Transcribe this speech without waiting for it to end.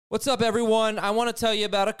What's up, everyone? I want to tell you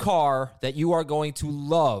about a car that you are going to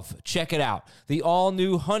love. Check it out. The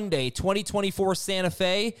all-new Hyundai 2024 Santa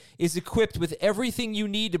Fe is equipped with everything you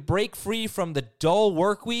need to break free from the dull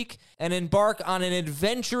work week and embark on an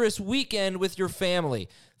adventurous weekend with your family.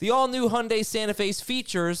 The all-new Hyundai Santa Fe's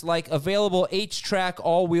features like available H-Track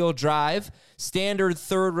all-wheel drive, standard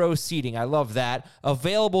third-row seating, I love that,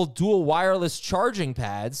 available dual wireless charging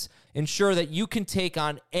pads, ensure that you can take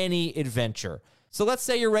on any adventure. So let's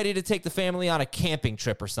say you're ready to take the family on a camping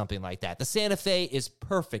trip or something like that. The Santa Fe is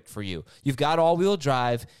perfect for you. You've got all-wheel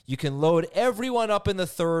drive. You can load everyone up in the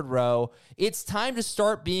third row. It's time to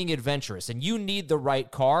start being adventurous, and you need the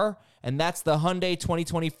right car, and that's the Hyundai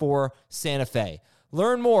 2024 Santa Fe.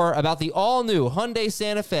 Learn more about the all-new Hyundai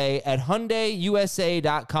Santa Fe at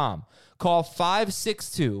HyundaiUSA.com. Call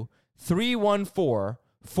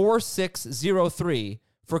 562-314-4603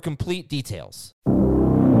 for complete details.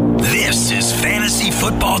 This is Fantasy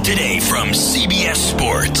Football Today from CBS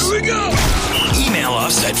Sports. Here we go! Email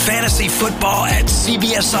us at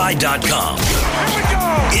fantasyfootball@cbsi.com. Here we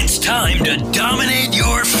go! It's time to dominate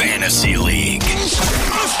your fantasy league.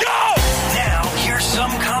 Let's go! Now, here's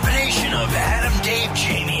some combination of Adam, Dave,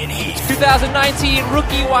 Jamie, and Heath. 2019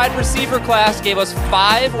 rookie wide receiver class gave us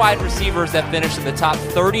 5 wide receivers that finished in the top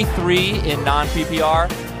 33 in non-PPR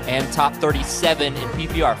and top 37 in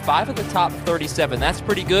PPR. 5 of the top 37. That's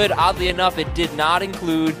pretty good. Oddly enough, it did not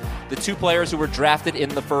include the 2 players who were drafted in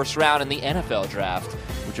the first round in the NFL draft,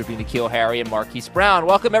 which would be N'Keal Harry and Marquise Brown.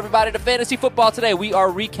 Welcome, everybody, to Fantasy Football Today. We are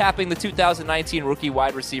recapping the 2019 rookie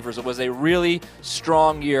wide receivers. It was a really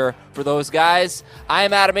strong year for those guys. I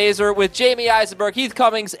am Adam Azer with Jamie Eisenberg, Heath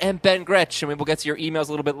Cummings, and Ben Gretsch. And we will get to your emails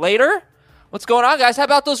a little bit later. What's going on, guys? How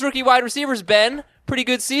about those rookie wide receivers, Ben? Pretty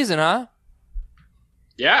good season, huh?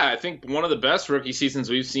 Yeah, I think one of the best rookie seasons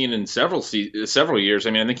we've seen in several years.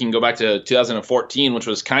 I mean, I think you can go back to 2014, which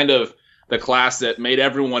was kind of the class that made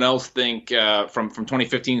everyone else think from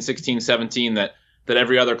 2015, 16, 17 that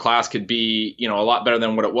every other class could be, a lot better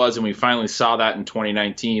than what it was, and we finally saw that in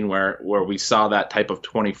 2019, where we saw that type of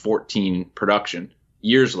 2014 production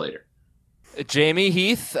years later. Jamie,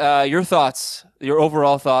 Heath, your thoughts, your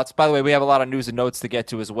overall thoughts. By the way, we have a lot of news and notes to get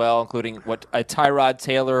to as well, including what a Tyrod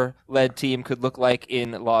Taylor-led team could look like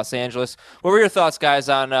in Los Angeles. What were your thoughts, guys,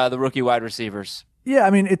 on the rookie wide receivers? Yeah, I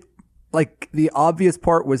mean, the obvious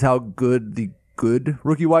part was how good the good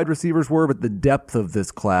rookie wide receivers were, but the depth of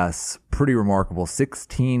this class, pretty remarkable.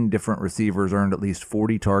 16 different receivers earned at least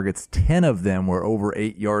 40 targets. 10 of them were over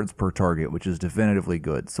 8 yards per target, which is definitively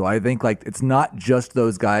good. So I think it's not just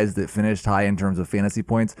those guys that finished high in terms of fantasy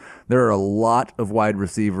points. There are a lot of wide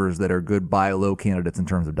receivers that are good buy low candidates in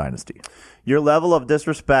terms of dynasty. Your level of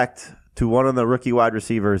disrespect to one of the rookie wide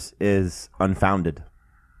receivers is unfounded.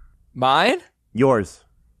 Mine? Yours.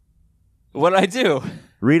 What did I do?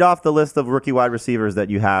 Read off the list of rookie wide receivers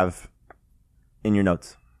that you have in your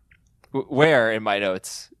notes. Where in my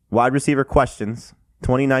notes? Wide receiver questions.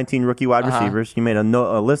 2019 rookie wide receivers. You made a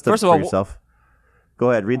list of for yourself.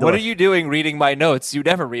 Go ahead, read the list. What are you doing reading my notes? You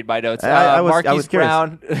never read my notes. I was Marquise curious.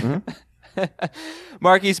 Brown. Mm-hmm.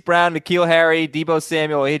 Marquise Brown, N'Keal Harry, Deebo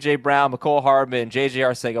Samuel, A.J. Brown, McCole Hardman, J.J.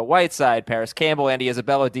 Arcega-Whiteside, Paris Campbell, Andy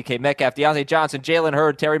Isabella, D.K. Metcalf, Deontay Johnson, Jalen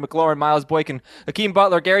Hurd, Terry McLaurin, Miles Boykin, Hakeem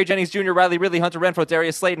Butler, Gary Jennings Jr., Riley Ridley, Hunter Renfrow,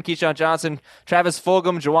 Darius Slayton, Keyshawn Johnson, Travis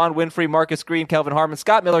Fulgham, Juwan Winfrey, Marcus Green, Kelvin Harmon,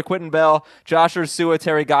 Scott Miller, Quentin Bell, Josh Ursua,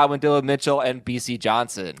 Terry Godwin, Dylan Mitchell, and B.C.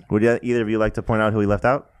 Johnson. Would either of you like to point out who he left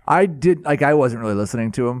out? I did. I wasn't really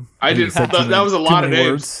listening to him. I did. That was a lot of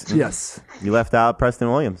names. Yes. You left out Preston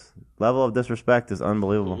Williams. Level of disrespect is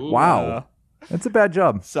unbelievable. Ooh, wow. That's a bad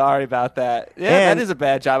job. Sorry about that. Yeah, that is a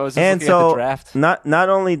bad job. I was just looking at the draft. Not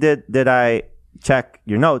only did I check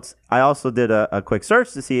your notes, I also did a quick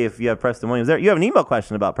search to see if you have Preston Williams there. You have an email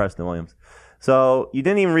question about Preston Williams. So you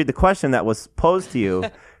didn't even read the question that was posed to you,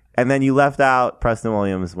 and then you left out Preston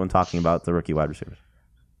Williams when talking about the rookie wide receivers.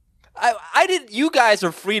 I didn't. You guys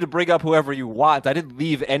are free to bring up whoever you want. I didn't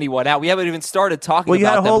leave anyone out. We haven't even started talking about them. Well, you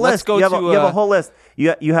had a whole list. Let's go you have a whole list.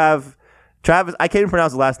 You have Travis. I can't even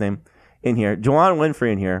pronounce the last name in here. Juwan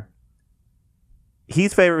Winfrey in here.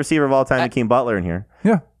 He's favorite receiver of all time, Hakeem Butler in here.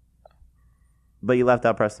 Yeah. But you left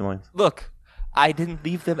out Preston Williams. Look, I didn't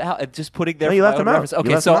leave them out. I'm just putting their. No, you left them out.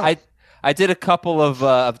 Okay, so I did a couple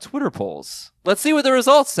of Twitter polls. Let's see what the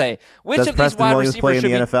results say. Which Does of Preston these wide Williams play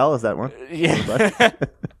receivers in the should NFL? Is that one? Yeah.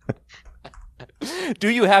 Do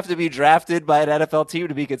you have to be drafted by an NFL team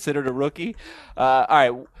to be considered a rookie? All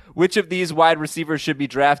right. Which of these wide receivers should be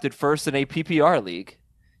drafted first in a PPR league?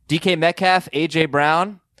 DK Metcalf, A.J.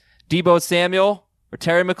 Brown, Deebo Samuel, or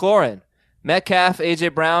Terry McLaurin? Metcalf, A.J.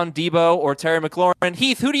 Brown, Deebo, or Terry McLaurin?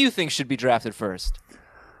 Heath, who do you think should be drafted first?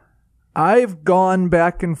 I've gone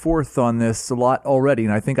back and forth on this a lot already,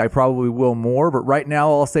 and I think I probably will more, but right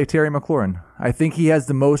now I'll say Terry McLaurin. I think he has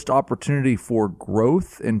the most opportunity for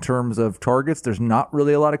growth in terms of targets. There's not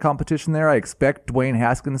really a lot of competition there. I expect Dwayne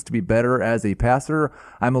Haskins to be better as a passer.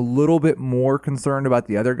 I'm a little bit more concerned about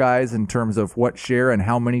the other guys in terms of what share and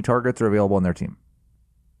how many targets are available on their team.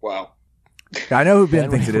 Wow. I know who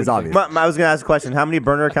Ben thinks it is, obvious. I was going to ask a question. How many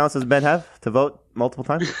burner accounts does Ben have to vote multiple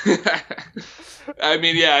times? I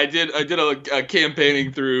mean, yeah, I did a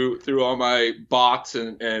campaigning through all my bots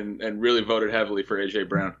and really voted heavily for AJ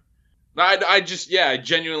Brown. I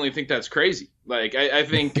genuinely think that's crazy. Like, I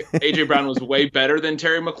think AJ Brown was way better than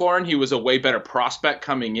Terry McLaurin. He was a way better prospect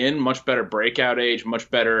coming in, much better breakout age,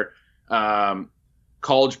 much better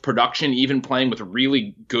college production, even playing with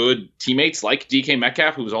really good teammates like DK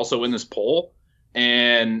Metcalf, who was also in this poll.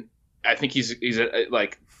 And I think he's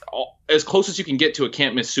like as close as you can get to a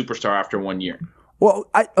can't miss superstar after 1 year. Well,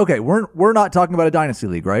 we're not talking about a dynasty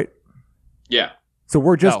league, right? Yeah. So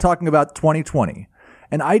we're just talking about 2020.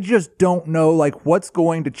 And I just don't know like what's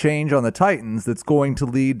going to change on the Titans that's going to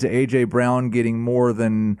lead to AJ Brown getting more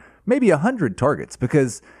than maybe 100 targets,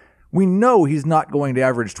 because we know he's not going to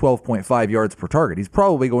average 12.5 yards per target. He's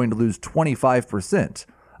probably going to lose 25%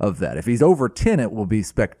 of that. If he's over 10, it will be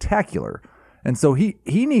spectacular. And so he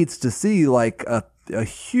needs to see like a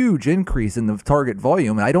huge increase in the target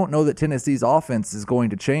volume. And I don't know that Tennessee's offense is going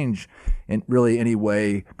to change in really any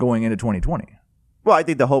way going into 2020. Well, I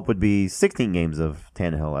think the hope would be 16 games of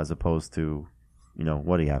Tannehill as opposed to,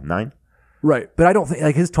 what do you have, 9? Right. But I don't think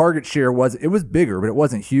like his target share was bigger, but it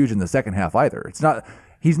wasn't huge in the second half either. It's not.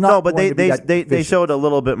 He's not. No, but they showed a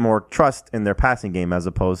little bit more trust in their passing game as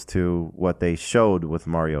opposed to what they showed with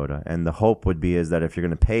Mariota. And the hope would be is that if you're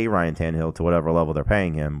going to pay Ryan Tannehill to whatever level they're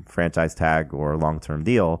paying him, franchise tag or long-term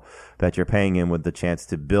deal, that you're paying him with the chance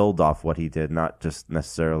to build off what he did, not just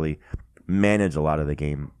necessarily manage a lot of the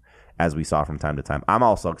game as we saw from time to time. I'm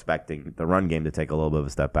also expecting the run game to take a little bit of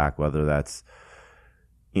a step back, whether that's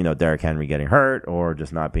Derrick Henry getting hurt or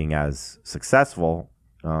just not being as successful.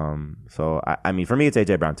 So I mean, for me, it's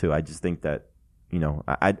AJ Brown too. I just think that,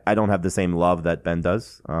 I don't have the same love that Ben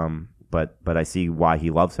does. But I see why he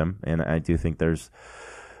loves him. And I do think there's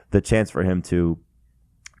the chance for him to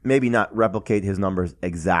maybe not replicate his numbers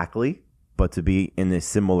exactly, but to be in a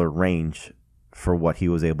similar range for what he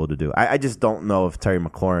was able to do. I just don't know if Terry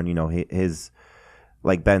McLaurin, his,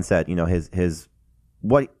 like Ben said, his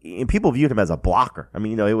what people viewed him as a blocker. I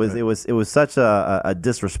mean, it was such a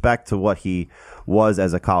disrespect to what he was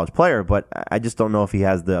as a college player, but I just don't know if he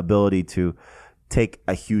has the ability to take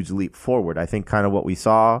a huge leap forward. I think kind of what we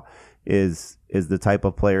saw is the type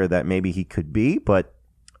of player that maybe he could be, but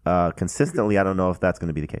consistently, I don't know if that's going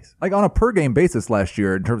to be the case. Like on a per game basis last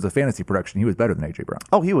year, in terms of fantasy production, he was better than AJ Brown.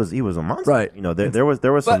 Oh, he was a monster. Right. There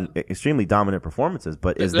was some extremely dominant performances,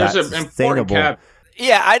 but is that sustainable?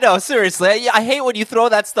 Yeah, I know. Seriously, I hate when you throw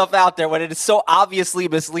that stuff out there when it is so obviously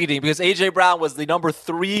misleading, because AJ Brown was the number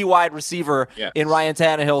 3 wide receiver in Ryan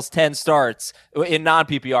Tannehill's 10 starts in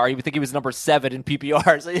non-PPR. You would think he was number 7 in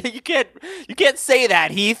PPR. So you can't say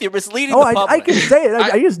that, Heath. You're misleading the public. I can say it.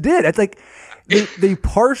 I just did. It's like the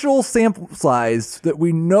partial sample size that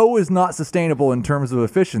we know is not sustainable in terms of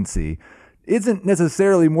efficiency isn't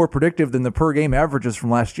necessarily more predictive than the per game averages from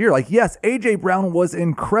last year. Like, yes, AJ Brown was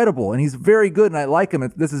incredible and he's very good and I like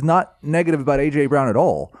him. This is not negative about AJ Brown at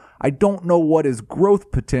all. I don't know what his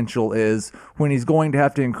growth potential is when he's going to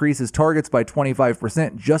have to increase his targets by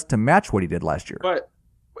 25% just to match what he did last year. But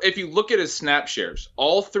if you look at his snap shares,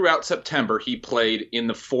 all throughout September, he played in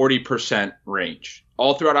the 40% range.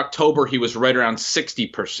 All throughout October, he was right around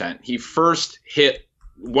 60%. He first hit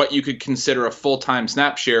what you could consider a full-time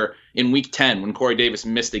snap share in week 10 when Corey Davis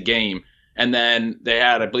missed a game. And then they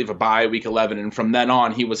had, I believe, a bye week 11. And from then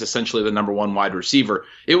on, he was essentially the number 1 wide receiver.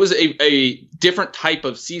 It was a different type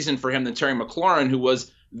of season for him than Terry McLaurin, who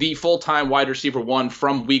was the full-time wide receiver 1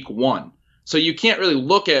 from week 1. So you can't really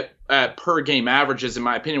look at per game averages, in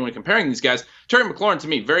my opinion, when comparing these guys. Terry McLaurin, to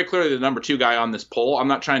me, very clearly the number 2 guy on this poll. I'm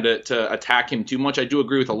not trying to attack him too much. I do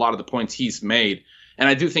agree with a lot of the points he's made. And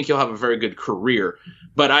I do think he'll have a very good career.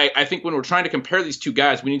 But I think when we're trying to compare these two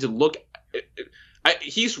guys, we need to look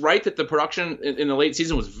he's right that the production in the late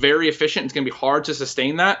season was very efficient. It's going to be hard to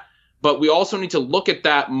sustain that. But we also need to look at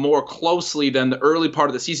that more closely than the early part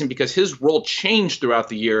of the season, because his role changed throughout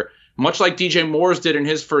the year, much like DJ Moore's did in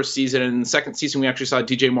his first season. And in the second season, we actually saw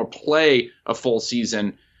DJ Moore play a full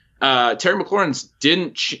season. Terry McLaurin's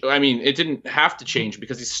it didn't have to change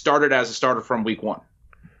because he started as a starter from week 1.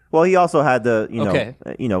 Well, he also had the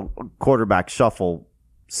quarterback shuffle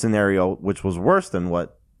scenario, which was worse than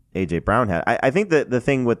what AJ Brown had. I think that the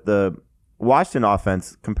thing with Washington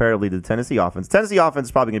offense comparatively to the Tennessee offense. Tennessee offense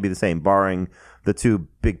is probably going to be the same, barring the two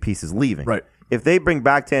big pieces leaving. Right. If they bring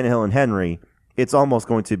back Tannehill and Henry, it's almost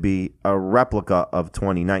going to be a replica of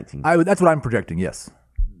 2019. That's what I'm projecting, yes.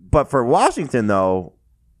 But for Washington, though,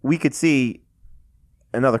 we could see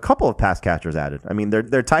another couple of pass catchers added. I mean,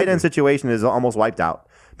 their tight end situation is almost wiped out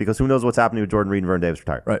because who knows what's happening with Jordan Reed and Vernon Davis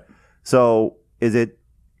retired. Right. So is it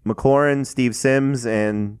McLaurin, Steve Sims,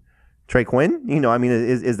 and Trey Quinn?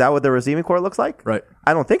 Is that what the receiving core looks like? Right.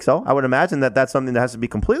 I don't think so. I would imagine that that's something that has to be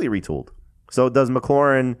completely retooled. So does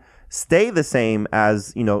McLaurin stay the same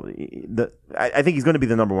as, I think he's going to be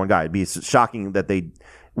the number one guy. It'd be shocking that they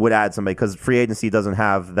would add somebody because free agency doesn't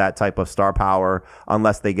have that type of star power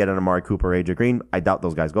unless they get an Amari Cooper, AJ Green. I doubt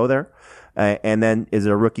those guys go there. And then is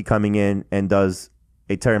it a rookie coming in and does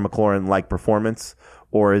a Terry McLaurin-like performance,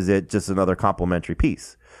 or is it just another complementary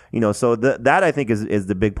piece? So that I think is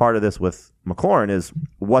the big part of this with McLaurin is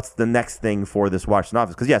what's the next thing for this Washington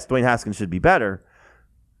offense? Because yes, Dwayne Haskins should be better,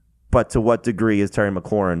 but to what degree is Terry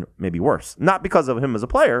McLaurin maybe worse? Not because of him as a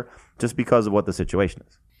player, just because of what the situation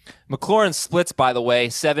is. McLaurin splits, by the way,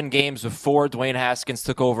 7 games before Dwayne Haskins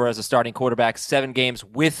took over as a starting quarterback, 7 games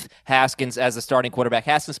with Haskins as a starting quarterback.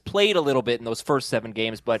 Haskins played a little bit in those first 7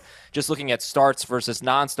 games, but just looking at starts versus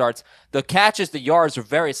non-starts, the catches, the yards are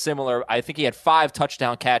very similar. I think he had 5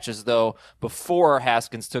 touchdown catches, though, before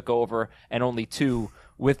Haskins took over, and only 2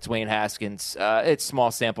 with Dwayne Haskins. It's small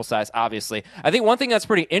sample size, obviously. I think one thing that's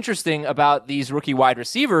pretty interesting about these rookie wide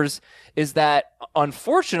receivers is that,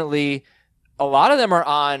 unfortunately, a lot of them are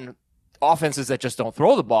on offenses that just don't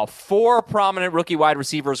throw the ball. 4 prominent rookie wide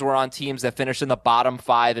receivers were on teams that finished in the bottom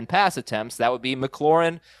 5 in pass attempts. That would be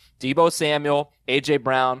McLaurin, Deebo Samuel, A.J.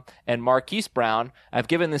 Brown, and Marquise Brown. I've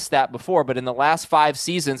given this stat before, but in the last 5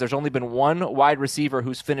 seasons, there's only been one wide receiver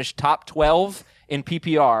who's finished top 12 in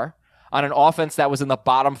PPR on an offense that was in the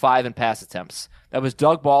bottom 5 in pass attempts. That was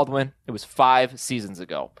Doug Baldwin. It was 5 seasons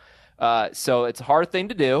ago. So it's a hard thing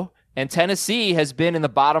to do. And Tennessee has been in the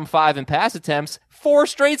bottom 5 in pass attempts 4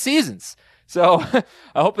 straight seasons. So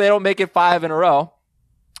I hope they don't make it 5 in a row.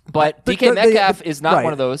 But DK Metcalf is not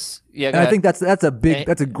one of those. Yeah, and I think that's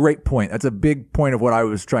a great point. That's a big point of what I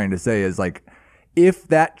was trying to say is like, if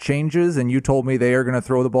that changes and you told me they are going to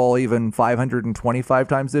throw the ball even 525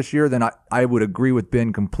 times this year, then I would agree with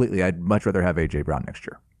Ben completely. I'd much rather have A.J. Brown next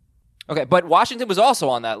year. Okay, but Washington was also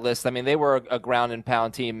on that list. I mean, they were a ground and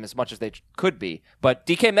pound team as much as they could be. But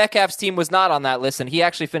DK Metcalf's team was not on that list, and he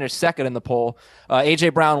actually finished second in the poll. A.J.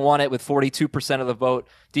 Brown won it with 42% of the vote.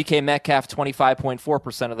 DK Metcalf,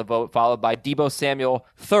 25.4% of the vote, followed by Deebo Samuel,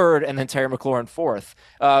 third, and then Terry McLaurin, fourth.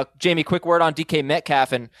 Jamie, quick word on DK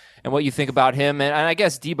Metcalf and what you think about him, and I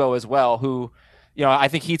guess Deebo as well, who... I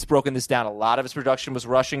think Heat's broken this down. A lot of his production was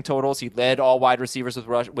rushing totals. He led all wide receivers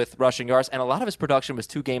with rushing yards, and a lot of his production was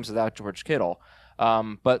 2 games without George Kittle.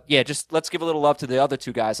 But yeah, just let's give a little love to the other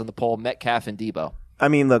 2 guys on the poll, Metcalf and Deebo. I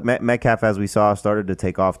mean, look, Metcalf, as we saw, started to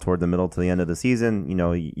take off toward the middle to the end of the season.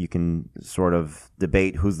 You can sort of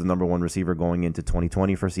debate who's the number 1 receiver going into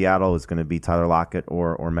 2020 for Seattle. It's going to be Tyler Lockett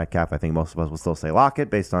or Metcalf. I think most of us will still say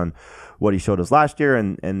Lockett based on what he showed us last year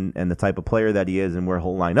and the type of player that he is and where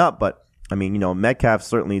he'll line up. But I mean, Metcalf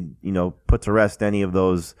certainly, put to rest any of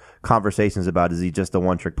those conversations about is he just a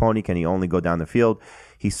one-trick pony? Can he only go down the field?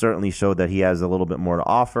 He certainly showed that he has a little bit more to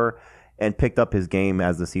offer and picked up his game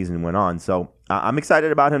as the season went on. So I'm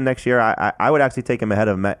excited about him next year. I would actually take him ahead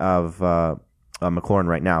of McLaurin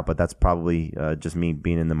right now, but that's probably just me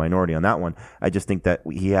being in the minority on that one. I just think that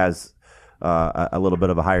he has a little bit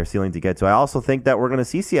of a higher ceiling to get to. I also think that we're going to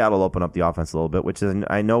see Seattle open up the offense a little bit, which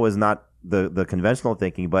I know is not the conventional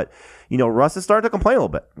thinking, but Russ is starting to complain a little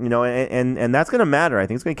bit, and that's going to matter. I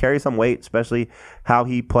think it's going to carry some weight, especially how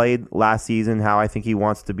he played last season, how I think he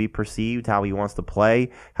wants to be perceived, how he wants to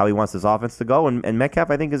play, how he wants his offense to go, and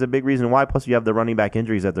Metcalf I think is a big reason why. Plus you have the running back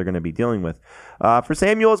injuries that they're going to be dealing with. For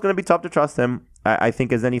Samuel, it's going to be tough to trust him. I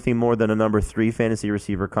think as anything more than a number 3 fantasy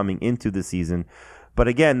receiver coming into the season. But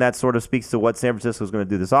again, that sort of speaks to what San Francisco is going to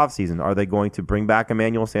do this offseason. Are they going to bring back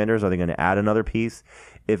Emmanuel Sanders? Are they going to add another piece?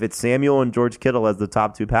 If it's Samuel and George Kittle as the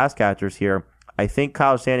top 2 pass catchers here, I think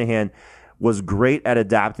Kyle Shanahan was great at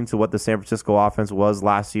adapting to what the San Francisco offense was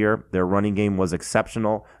last year. Their running game was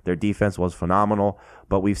exceptional. Their defense was phenomenal.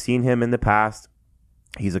 But we've seen him in the past.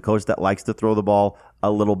 He's a coach that likes to throw the ball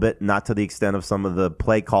a little bit, not to the extent of some of the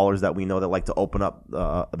play callers that we know that like to open up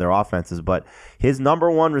their offenses. But his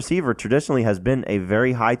number 1 receiver traditionally has been a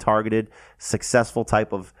very high targeted, successful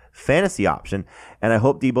type of fantasy option. And I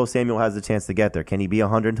hope Deebo Samuel has the chance to get there. Can he be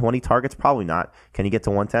 120 targets? Probably not. Can he get to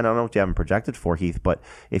 110? I don't know what you haven't projected for, Heath. But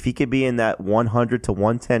if he could be in that 100 to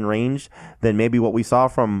 110 range, then maybe what we saw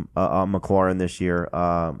from McLaurin this year,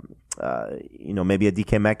 maybe a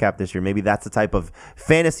DK Metcalf this year. Maybe that's the type of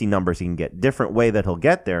fantasy numbers he can get. Different way that he'll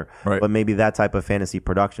get there, right. But maybe that type of fantasy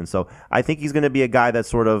production. So I think he's going to be a guy that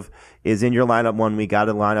sort of is in your lineup one week, out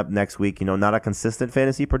of the lineup next week. Not a consistent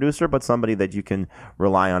fantasy producer, but somebody that you can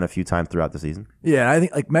rely on a few times throughout the season. Yeah, I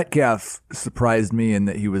think like Metcalf surprised me in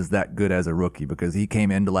that he was that good as a rookie, because he came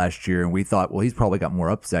into last year and we thought, well, he's probably got more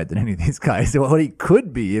upside than any of these guys. So what he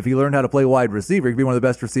could be if he learned how to play wide receiver, he could be one of the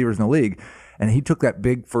best receivers in the league. And he took that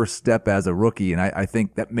big first step as a rookie, and I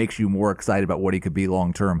think that makes you more excited about what he could be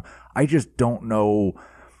long term. I just don't know.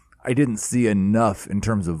 I didn't see enough in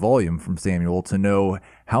terms of volume from Samuel to know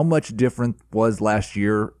how much different was last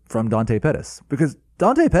year from Dante Pettis, because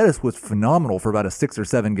Dante Pettis was phenomenal for about a 6 or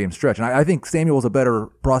 7 game stretch. And I think Samuel's a better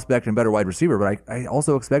prospect and better wide receiver, but I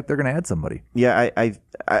also expect they're going to add somebody. Yeah,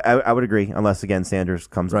 I would agree, unless, again, Sanders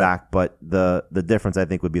comes back. But the difference, I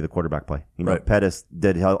think, would be the quarterback play. Right. Pettis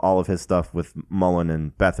did all of his stuff with Mullen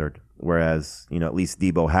and Beathard, whereas, at least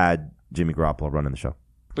Debo had Jimmy Garoppolo running the show.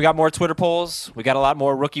 We got more Twitter polls. We got a lot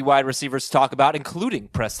more rookie wide receivers to talk about, including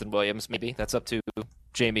Preston Williams, maybe. That's up to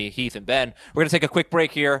Jamie, Heath, and Ben. We're going to take a quick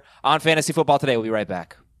break here on Fantasy Football Today. We'll be right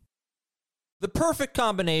back. The perfect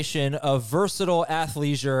combination of versatile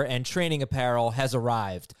athleisure and training apparel has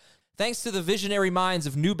arrived. Thanks to the visionary minds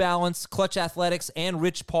of New Balance, Clutch Athletics, and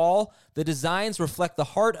Rich Paul, the designs reflect the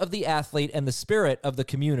heart of the athlete and the spirit of the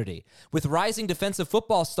community. With rising defensive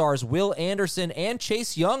football stars Will Anderson and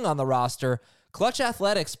Chase Young on the roster, Clutch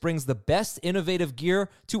Athletics brings the best innovative gear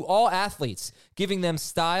to all athletes, giving them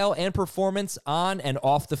style and performance on and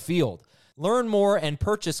off the field. Learn more and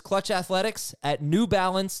purchase Clutch Athletics at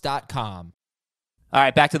newbalance.com. All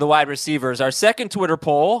right, back to the wide receivers. Our second Twitter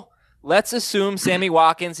poll: let's assume Sammy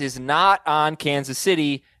Watkins is not on Kansas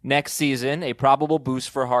City next season, a probable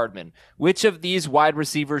boost for Hardman. Which of these wide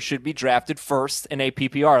receivers should be drafted first in a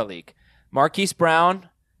PPR league? Marquise Brown,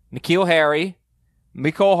 N'Keal Harry,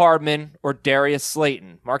 Mecole Hardman, or Darius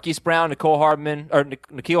Slayton? Marquise Brown,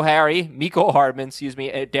 N'Keal Harry, Mecole Hardman,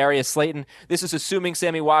 Darius Slayton. This is assuming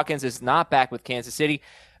Sammy Watkins is not back with Kansas City.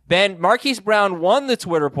 Ben, Marquise Brown won the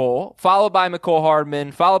Twitter poll, followed by Mecole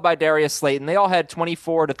Hardman, followed by Darius Slayton. They all had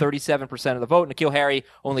 24 to 37% of the vote. N'Keal Harry,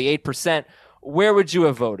 only 8%. Where would you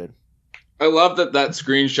have voted? I love that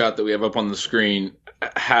screenshot that we have up on the screen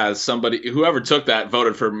has somebody, whoever took that,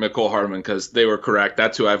 voted for Mecole Hardman, because they were correct.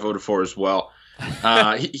 That's who I voted for as well.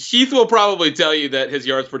 Heath will probably tell you that his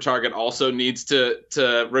yards per target also needs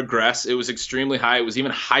to regress. It was extremely high. It was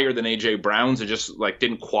even higher than A.J. Brown's. It just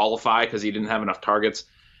didn't qualify because he didn't have enough targets.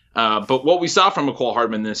 But what we saw from Mecole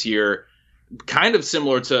Hardman this year, kind of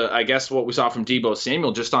similar to, I guess, what we saw from Deebo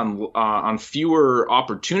Samuel, just on fewer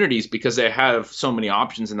opportunities because they have so many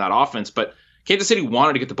options in that offense. But Kansas City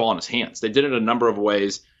wanted to get the ball in his hands. They did it a number of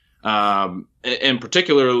ways. And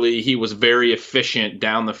particularly, he was very efficient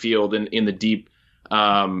down the field in the deep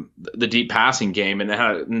passing game, and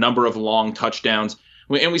had a number of long touchdowns.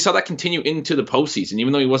 And we saw that continue into the postseason.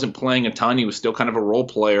 Even though he wasn't playing a ton, he was still kind of a role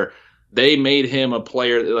player. They made him a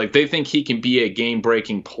player, they think he can be a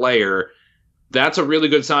game-breaking player. That's a really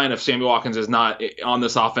good sign if Sammy Watkins is not on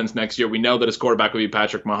this offense next year. We know that his quarterback would be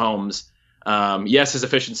Patrick Mahomes. Yes, his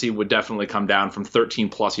efficiency would definitely come down from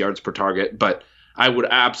 13-plus yards per target, but I would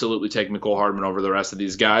absolutely take Mecole Hardman over the rest of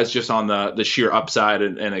these guys just on the sheer upside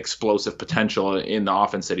and explosive potential in the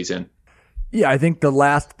offense that he's in. Yeah, I think the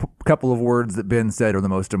last couple of words that Ben said are the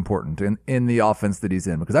most important in the offense that he's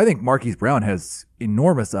in, because I think Marquise Brown has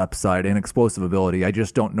enormous upside and explosive ability. I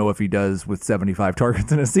just don't know if he does with 75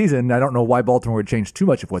 targets in a season. I don't know why Baltimore would change too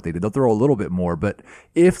much of what they did. They'll throw a little bit more, but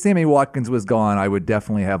if Sammy Watkins was gone, I would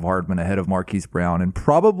definitely have Hardman ahead of Marquise Brown, and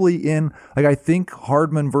probably I think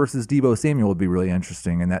Hardman versus Deebo Samuel would be really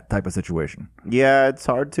interesting in that type of situation. Yeah, it's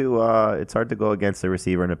hard to go against a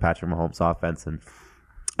receiver in a Patrick Mahomes offense, and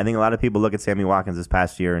I think a lot of people look at Sammy Watkins this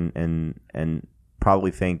past year and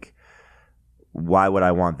probably think, why would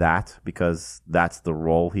I want that? Because that's the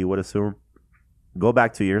role he would assume. Go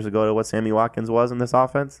back 2 years ago to what Sammy Watkins was in this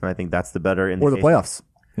offense, and I think that's the better indication. Or the playoffs.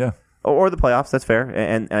 Yeah. Or the playoffs, that's fair.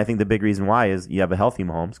 And I think the big reason why is you have a healthy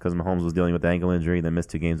Mahomes, because Mahomes was dealing with the ankle injury, then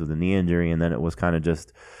missed 2 games with a knee injury, and then it was kind of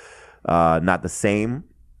just not the same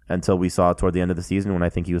until we saw toward the end of the season when I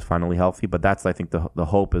think he was finally healthy. But that's, I think, the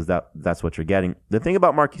hope is that's what you're getting. The thing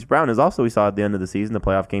about Marquise Brown is also we saw at the end of the season, the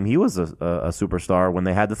playoff game, he was a superstar when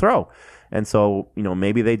they had to throw. And so,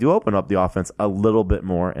 maybe they do open up the offense a little bit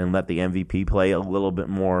more and let the MVP play a little bit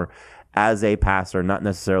more as a passer, not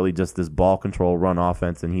necessarily just this ball control run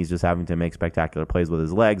offense, and he's just having to make spectacular plays with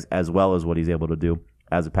his legs as well as what he's able to do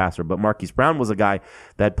as a passer. But Marquise Brown was a guy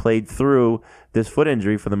that played through this foot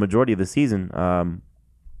injury for the majority of the season.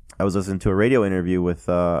 I was listening to a radio interview with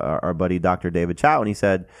our buddy Dr. David Chow, and he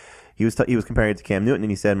said he was comparing it to Cam Newton,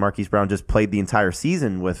 and he said Marquise Brown just played the entire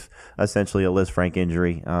season with essentially a Liz Frank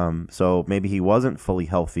injury. So maybe he wasn't fully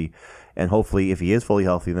healthy, and hopefully if he is fully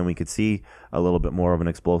healthy, then we could see a little bit more of an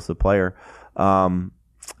explosive player.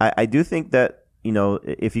 I do think that,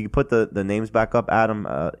 if you put the names back up, Adam,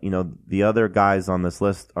 the other guys on this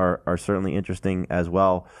list are certainly interesting as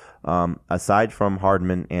well. Aside from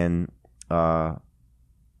Hardman and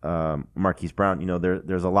Marquise Brown,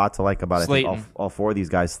 there's a lot to like about Slayton. I think all four of these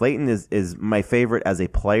guys. Slayton is my favorite as a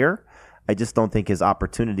player. I just don't think his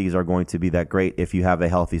opportunities are going to be that great if you have a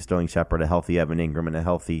healthy Sterling Shepard, a healthy Evan Ingram, and a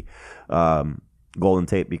healthy Golden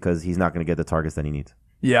Tate, because he's not going to get the targets that he needs.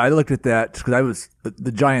 Yeah, I looked at that because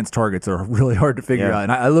the Giants' targets are really hard to figure out.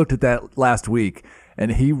 And I looked at that last week,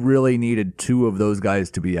 and he really needed two of those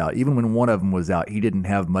guys to be out. Even when one of them was out, he didn't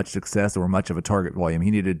have much success or much of a target volume.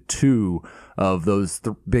 He needed two of those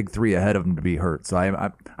big three ahead of him to be hurt.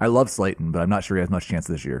 So I love Slayton, but I'm not sure he has much chance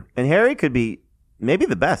this year. And Harry could be maybe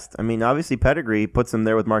the best. I mean, obviously pedigree puts him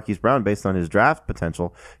there with Marquise Brown based on his draft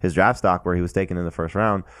potential, his draft stock where he was taken in the first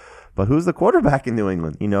round. But who's the quarterback in New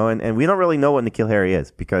England? And we don't really know what N'Keal Harry is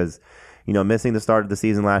because, missing the start of the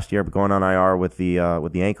season last year, but going on IR with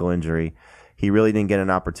the ankle injury, he really didn't get an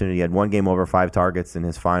opportunity. He had one game over 5 targets in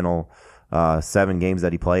his final 7 games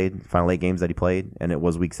that he played, final 8 games that he played, and it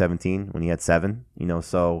was week 17 when he had 7.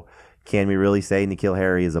 So can we really say N'Keal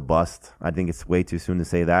Harry is a bust? I think it's way too soon to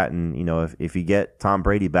say that. And if you get Tom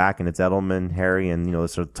Brady back and it's Edelman, Harry, and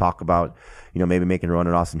let's sort of talk about maybe making a run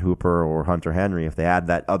at Austin Hooper or Hunter Henry, if they add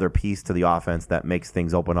that other piece to the offense that makes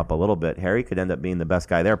things open up a little bit, Harry could end up being the best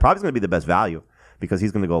guy there. Probably going to be the best value because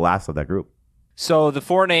he's going to go last of that group. So the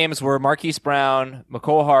 4 names were Marquise Brown,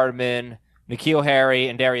 Mecole Hardman, N'Keal Harry,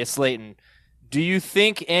 and Darius Slayton. Do you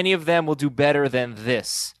think any of them will do better than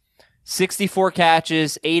this? 64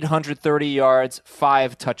 catches, 830 yards,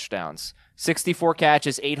 5 touchdowns. 64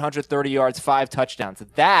 catches, 830 yards, 5 touchdowns.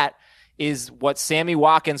 That is what Sammy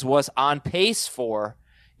Watkins was on pace for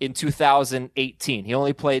in 2018. He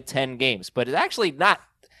only played 10 games, but it's actually not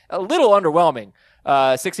a little underwhelming.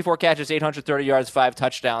 64 catches, 830 yards, 5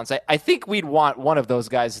 touchdowns. I think we'd want one of those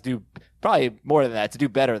guys to do probably more than that, to do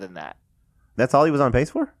better than that. That's all he was on pace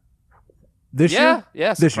for? This year?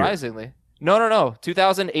 Yeah, surprisingly. No,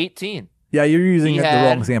 2018. Yeah, you're using the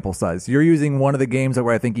wrong sample size. You're using one of the games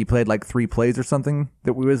where I think he played like 3 plays or something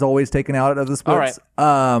that we was always taken out of the splits.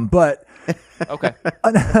 All right. But okay,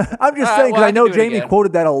 I'm just saying because I know Jamie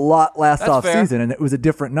quoted that a lot last off fair. season, and it was a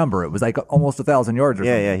different number. It was like almost 1,000 yards or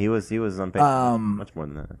something. Yeah, he was on pace much more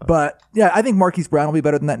than that. But yeah, I think Marquise Brown will be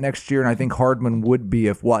better than that next year, and I think Hardman would be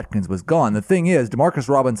if Watkins was gone. The thing is, DeMarcus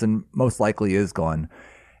Robinson most likely is gone,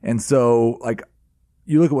 and so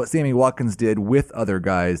you look at what Sammy Watkins did with other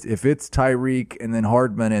guys. If it's Tyreek and then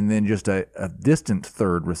Hardman and then just a distant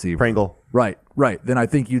third receiver, Pringle, right, then I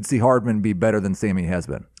think you'd see Hardman be better than Sammy has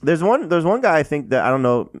been. There's one guy I think that I don't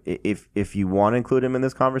know if you want to include him in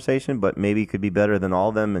this conversation, but maybe could be better than all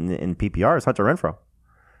of them in PPR is Hunter Renfrow.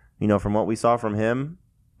 From what we saw from him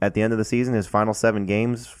at the end of the season, his final 7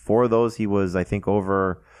 games, 4 of those he was I think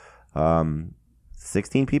over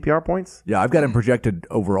 16 PPR points. Yeah, I've got him projected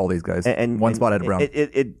over all these guys. And one spot ahead of Brown.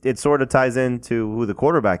 It sort of ties into who the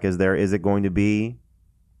quarterback is there. Is it going to be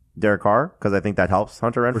Derek Carr? Because I think that helps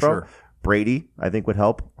Hunter Renfrow. For sure. Brady, I think, would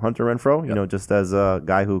help Hunter Renfrow, just as a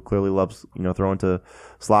guy who clearly loves, throwing to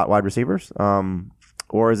slot wide receivers.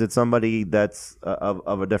 Or is it somebody that's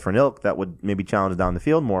of a different ilk that would maybe challenge down the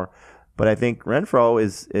field more? But I think Renfrow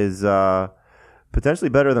is potentially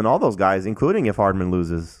better than all those guys, including if Hardman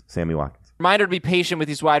loses Sammy Watkins. Reminder to be patient with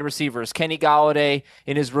these wide receivers. Kenny Golladay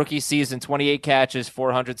in his rookie season, 28 catches,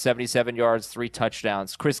 477 yards, 3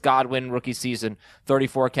 touchdowns. Chris Godwin, rookie season,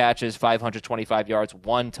 34 catches, 525 yards,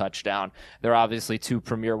 1 touchdown. They're obviously 2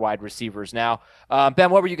 premier wide receivers now. Ben,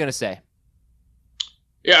 what were you going to say?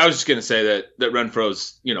 Yeah, I was just going to say that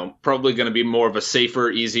Renfro's, probably going to be more of a safer,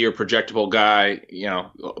 easier, projectable guy,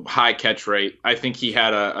 high catch rate. I think he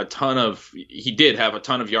had he did have a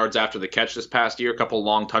ton of yards after the catch this past year, a couple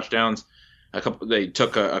long touchdowns. They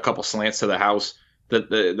took a couple slants to the house.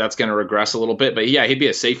 That's going to regress a little bit, but yeah, he'd be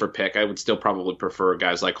a safer pick. I would still probably prefer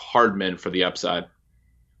guys like Hardman for the upside.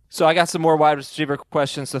 So I got some more wide receiver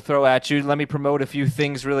questions to throw at you. Let me promote a few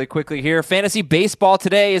things really quickly here. Fantasy baseball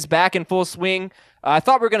today is back in full swing. I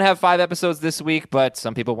thought we were going to have 5 episodes this week, but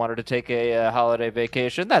some people wanted to take a holiday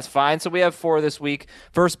vacation. That's fine. So we have 4 this week.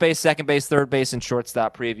 First base, second base, third base, and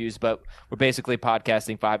shortstop previews, but we're basically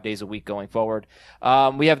podcasting 5 days a week going forward.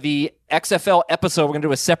 We have the XFL episode. We're going to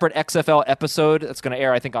do a separate XFL episode that's going to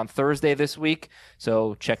air, I think, on Thursday this week.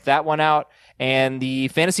 So check that one out. And the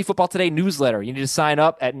Fantasy Football Today newsletter. You need to sign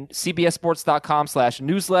up at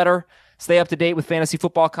cbssports.com/newsletter. Stay up to date with fantasy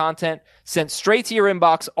football content sent straight to your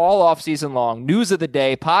inbox all offseason long. News of the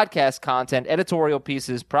day, podcast content, editorial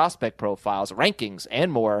pieces, prospect profiles, rankings,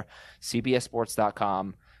 and more.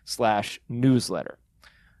 CBSSports.com/newsletter.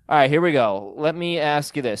 All right, here we go. Let me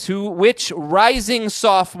ask you this. Which rising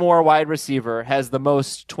sophomore wide receiver has the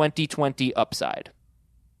most 2020 upside?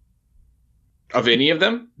 Of any of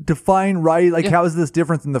them? Define right. Like, how is this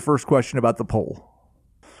different than the first question about the poll?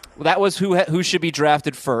 Well, that was who should be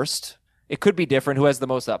drafted first. It could be different. Who has the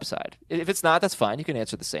most upside? If it's not, that's fine. You can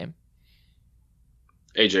answer the same.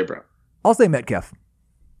 A.J. Brown. I'll say Metcalf.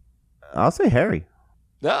 I'll say Harry.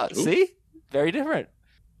 See? Very different.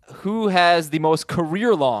 Who has the most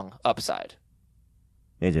career-long upside?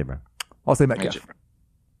 A.J. Brown. I'll say Metcalf. A.J.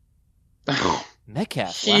 Brown.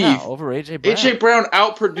 Metcalf. Jeez. Wow, over A.J. Brown. A.J. Brown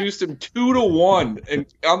outproduced him 2-1 and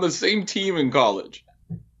on the same team in college.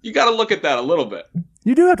 You got to look at that a little bit.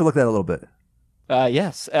 You do have to look at that a little bit.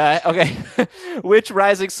 Yes. Okay. Which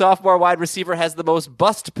rising sophomore wide receiver has the most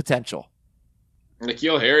bust potential?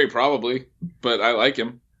 N'Keal Harry probably, but I like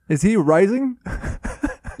him. Is he rising?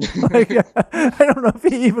 Like, I don't know if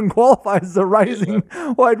he even qualifies as a rising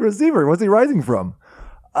wide receiver. What's he rising from?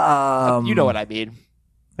 You know what I mean.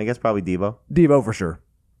 I guess probably Debo. Debo for sure.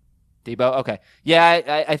 Debo? Okay.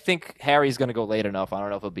 Yeah, I think Harry's going to go late enough. I don't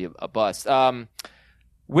know if it'll be a bust.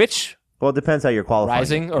 Which Well, it depends how you're qualifying.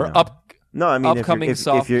 rising or up? No, I mean, upcoming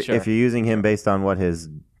if you're using him based on what his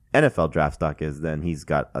NFL draft stock is, then he's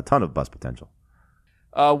got a ton of bust potential.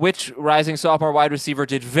 Which rising sophomore wide receiver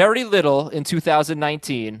did very little in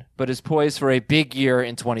 2019, but is poised for a big year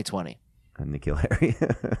in 2020? And N'Keal Harry.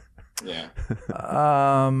 Yeah.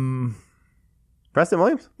 Preston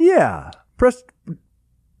Williams? Yeah.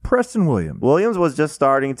 Preston Williams. Williams was just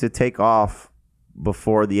starting to take off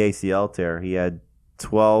before the ACL tear. He had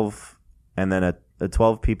 12 and then a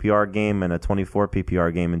 12 PPR game and a 24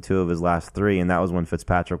 PPR game in 2 of his last 3, and that was when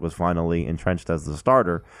Fitzpatrick was finally entrenched as the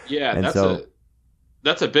starter. Yeah, and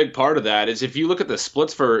that's a big part of that is if you look at the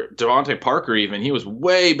splits for Devontae Parker even, he was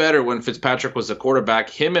way better when Fitzpatrick was the quarterback.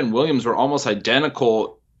 Him and Williams were almost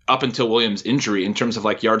identical up until Williams' injury in terms of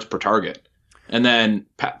like yards per target. And then,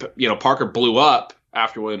 Parker blew up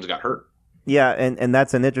after Williams got hurt. Yeah, and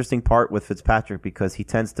that's an interesting part with Fitzpatrick because he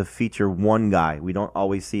tends to feature one guy. We don't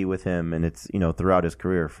always see with him, and it's, throughout his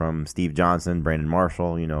career from Steve Johnson, Brandon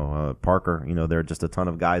Marshall, Parker, there are just a ton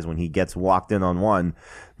of guys. When he gets walked in on one,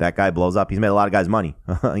 that guy blows up. He's made a lot of guys money,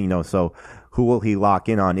 so who will he lock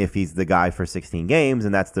in on if he's the guy for 16 games?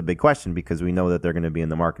 And that's the big question because we know that they're going to be in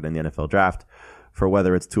the market in the NFL draft for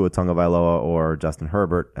whether it's Tua Tagovailoa or Justin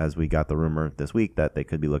Herbert, as we got the rumor this week that they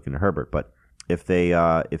could be looking to Herbert. But if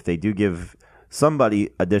they do give somebody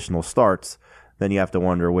additional starts, then you have to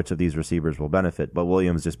wonder which of these receivers will benefit. But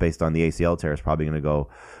Williams, just based on the ACL tear, is probably going to go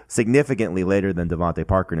significantly later than Devontae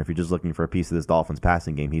Parker. And if you're just looking for a piece of this Dolphins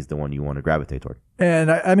passing game, he's the one you want to gravitate toward. And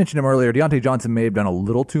I mentioned him earlier. Deontay Johnson may have done a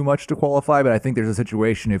little too much to qualify, but I think there's a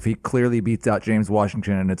situation if he clearly beats out James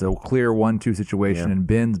Washington and it's a clear 1-2 situation and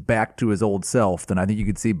bends back to his old self, then I think you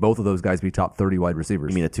could see both of those guys be top 30 wide receivers.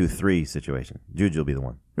 You mean a 2-3 situation? Juju will be the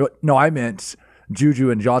one. No, I meant Juju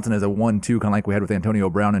and Johnson as a 1-2, kind of like we had with Antonio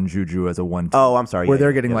Brown and Juju as a 1-2. Oh, I'm sorry. Where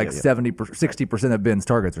they're getting 60% of Ben's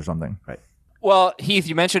targets or something. Right. Well, Heath,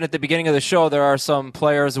 you mentioned at the beginning of the show there are some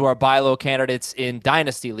players who are buy low candidates in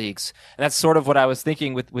dynasty leagues. And that's sort of what I was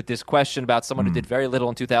thinking with this question about someone who did very little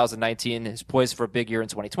in 2019, is poised for a big year in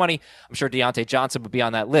 2020. I'm sure Deontay Johnson would be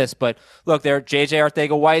on that list. But look, there, J.J.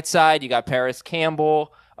 Arcega-Whiteside, you got Paris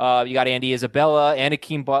Campbell, you got Andy Isabella, and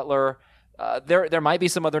Akeem Butler. There might be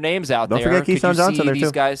some other names out there. Don't forget Keyshawn Johnson there, these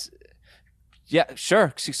too. Guys? Yeah,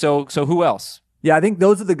 sure. So who else? Yeah, I think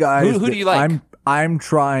those are the guys Who do you like? I'm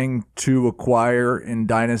trying to acquire in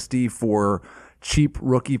Dynasty for cheap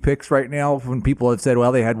rookie picks right now. When people have said,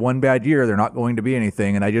 well, they had one bad year, they're not going to be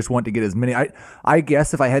anything, and I just want to get as many. I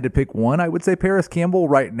guess if I had to pick one, I would say Paris Campbell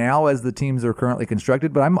right now as the teams are currently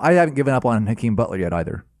constructed, but I haven't given up on Hakeem Butler yet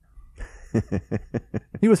either.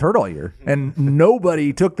 He was hurt all year, and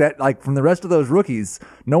nobody took that, like from the rest of those rookies,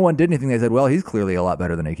 no one did anything. They said, well, he's clearly a lot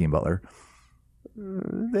better than Hakeem Butler.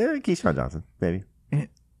 Keyshawn Johnson, maybe.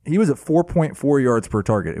 He was at 4.4 yards per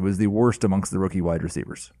target. It was the worst amongst the rookie wide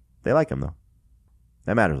receivers. They like him, though.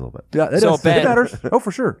 That matters a little bit. Yeah, it matters. Oh,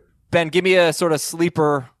 for sure. Ben, give me a sort of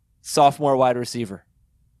sleeper sophomore wide receiver.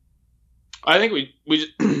 I think we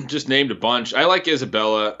just named a bunch. I like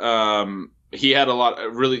Isabella. He had a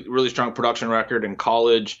really, really strong production record in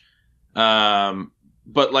college.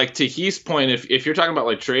 But like to Heath's point, if you're talking about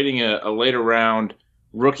like trading a later round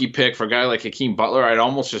rookie pick for a guy like Hakeem Butler, I'd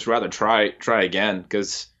almost just rather try again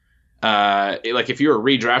because like if you were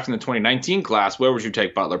redrafting the 2019 class, where would you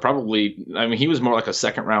take Butler? Probably, I mean, he was more like a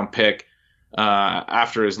second round pick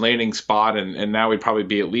after his landing spot, and now he'd probably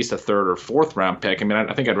be at least a third or fourth round pick. I mean,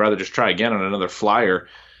 I think I'd rather just try again on another flyer.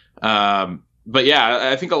 But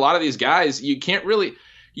yeah, I think a lot of these guys, you can't really,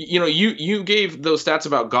 you gave those stats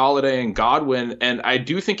about Golladay and Godwin, and I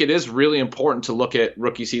do think it is really important to look at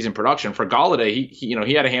rookie season production. For Golladay,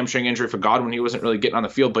 he had a hamstring injury. For Godwin, he wasn't really getting on the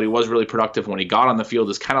field, but he was really productive when he got on the field.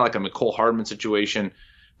 It's kind of like a McCole Hardman situation.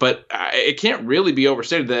 But it can't really be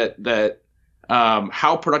overstated that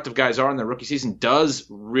how productive guys are in their rookie season does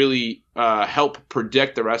really help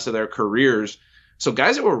predict the rest of their careers. So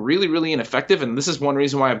guys that were really, really ineffective, and this is one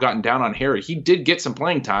reason why I've gotten down on Harry. He did get some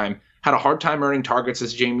playing time, had a hard time earning targets,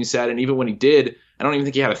 as Jamie said, and even when he did, I don't even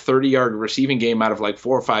think he had a 30-yard receiving game out of like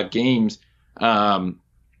 4 or 5 games. That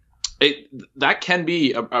can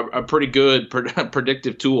be a pretty good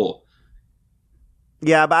predictive tool.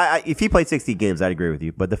 Yeah, but if he played 60 games, I'd agree with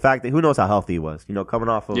you. But the fact that who knows how healthy he was, coming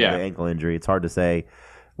off of the ankle injury, it's hard to say.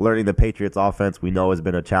 Learning the Patriots offense, we know has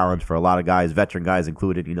been a challenge for a lot of guys, veteran guys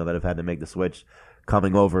included, that have had to make the switch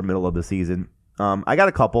coming over middle of the season. I got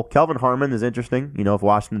a couple. Kelvin Harmon is interesting. If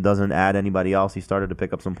Washington doesn't add anybody else, he started to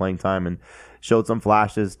pick up some playing time and showed some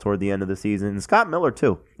flashes toward the end of the season. And Scott Miller,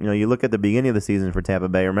 too. You look at the beginning of the season for Tampa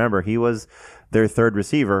Bay. Remember, he was their third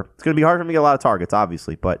receiver. It's going to be hard for him to get a lot of targets,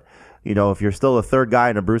 obviously. But, if you're still a third guy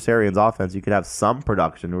in a Bruce Arians offense, you could have some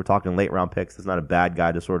production. We're talking late-round picks. It's not a bad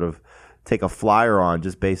guy to sort of take a flyer on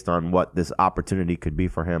just based on what this opportunity could be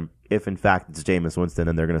for him if, in fact, it's Jameis Winston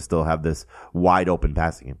and they're going to still have this wide-open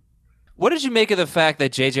passing game. What did you make of the fact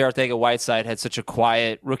that J.J. Arcega-Whiteside had such a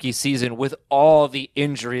quiet rookie season with all the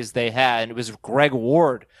injuries they had? And it was Greg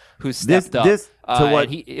Ward who stepped up.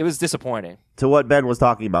 It was disappointing. To what Ben was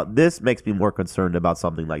talking about, this makes me more concerned about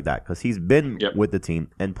something like that because he's been with the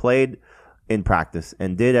team and played in practice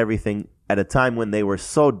and did everything at a time when they were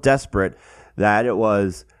so desperate that it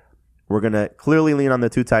was, we're going to clearly lean on the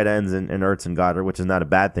 2 tight ends in Ertz and Goddard, which is not a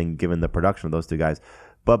bad thing given the production of those 2 guys.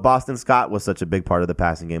 But Boston Scott was such a big part of the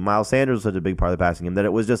passing game. Miles Sanders was such a big part of the passing game that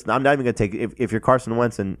it was just, I'm not even going to take, if you're Carson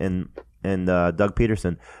Wentz and Doug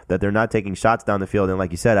Peterson, that they're not taking shots down the field. And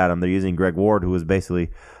like you said, Adam, they're using Greg Ward, who was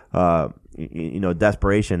basically,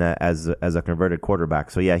 desperation as a converted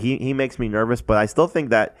quarterback. So yeah, he makes me nervous, but I still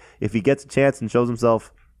think that if he gets a chance and shows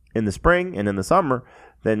himself in the spring and in the summer,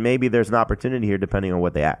 then maybe there's an opportunity here depending on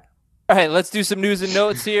what they add. All right, let's do some news and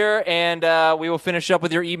notes here, and we will finish up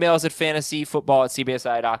with your emails at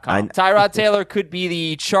fantasyfootball@cbsi.com. Tyrod Taylor could be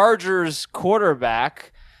the Chargers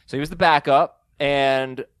quarterback, so he was the backup,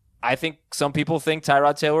 and I think some people think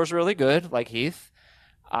Tyrod Taylor is really good, like Heath.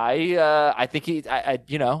 I think I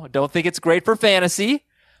don't think it's great for fantasy,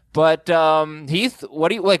 but Heath,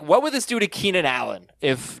 what would this do to Keenan Allen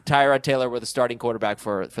if Tyrod Taylor were the starting quarterback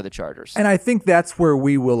for the Chargers? And I think that's where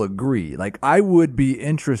we will agree. I would be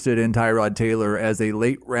interested in Tyrod Taylor as a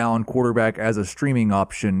late round quarterback as a streaming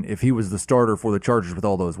option if he was the starter for the Chargers with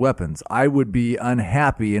all those weapons. I would be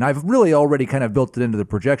unhappy, and I've really already kind of built it into the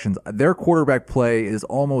projections. Their quarterback play is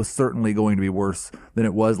almost certainly going to be worse than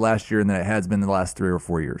it was last year and than it has been the last 3 or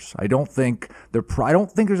 4 years. I don't think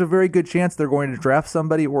there's a very good chance they're going to draft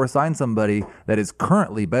somebody or assign somebody that is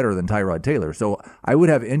currently better than Tyrod Taylor. So I would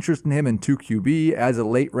have interest in him in 2 QB as a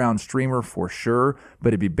late round streamer for sure, but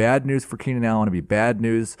it'd be bad news for Keenan Allen. It'd be bad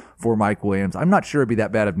news for Mike Williams. I'm not sure it'd be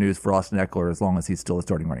that bad of news for Austin Eckler as long as he's still a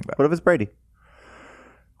starting running back. What if it's Brady?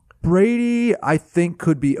 Brady, I think,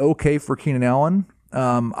 could be okay for Keenan Allen.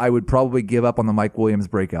 I would probably give up on the Mike Williams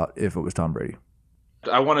breakout if it was Tom Brady.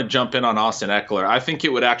 I want to jump in on Austin Eckler. I think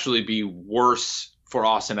it would actually be worse for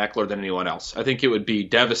Austin Eckler than anyone else. I think it would be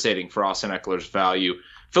devastating for Austin Eckler's value.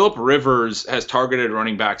 Phillip Rivers has targeted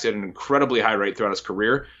running backs at an incredibly high rate throughout his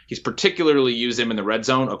career. He's particularly used them in the red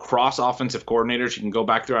zone across offensive coordinators. You can go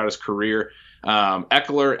back throughout his career.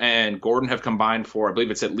 Eckler and Gordon have combined for, I believe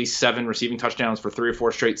it's at least 7 receiving touchdowns for 3 or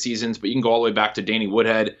 4 straight seasons, but you can go all the way back to Danny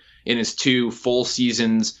Woodhead in his 2 full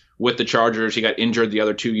seasons with the Chargers. He got injured the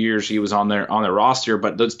other 2 years he was on their roster,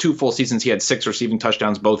 but those 2 full seasons he had 6 receiving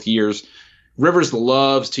touchdowns both years. Rivers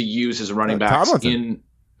loves to use his running backs in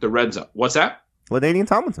the red zone. What's that? LaDainian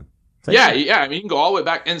Tomlinson. Yeah. I mean, you can go all the way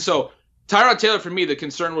back. And so Tyrod Taylor, for me, the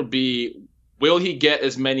concern would be, will he get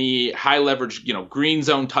as many high leverage, green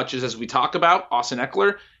zone touches as we talk about, Austin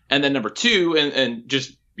Eckler? And then number 2, and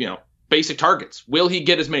just, basic targets. Will he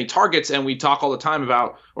get as many targets? And we talk all the time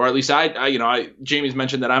about, or at least Jamie's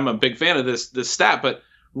mentioned that I'm a big fan of this stat, but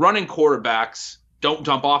running quarterbacks don't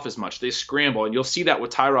dump off as much. They scramble. And you'll see that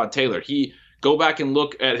with Tyrod Taylor. Go back and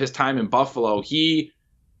look at his time in Buffalo. He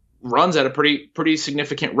runs at a pretty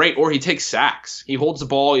significant rate, or he takes sacks. He holds the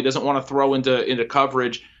ball. He doesn't want to throw into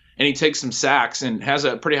coverage, and he takes some sacks and has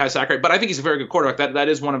a pretty high sack rate. But I think he's a very good quarterback. That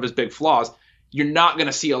is one of his big flaws. you're not going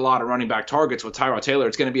to see a lot of running back targets with Tyrod Taylor.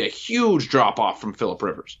 It's going to be a huge drop-off from Phillip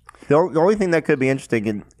Rivers. The only thing that could be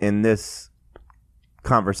interesting in this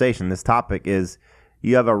conversation, this topic, is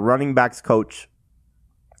you have a running backs coach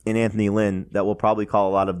in Anthony Lynn that will probably call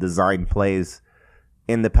a lot of design plays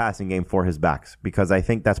in the passing game for his backs, because I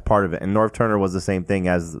think that's part of it. And Norv Turner was the same thing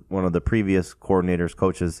as one of the previous coordinators,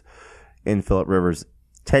 coaches in Phillip Rivers'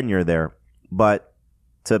 tenure there. But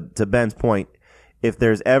to Ben's point, if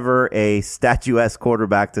there's ever a statuesque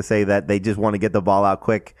quarterback to say that they just want to get the ball out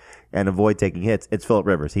quick and avoid taking hits, it's Phillip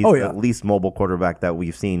Rivers. He's the least mobile quarterback that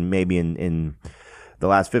we've seen maybe in the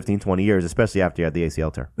last 15, 20 years, especially after you had the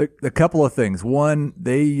ACL tear. A couple of things. One,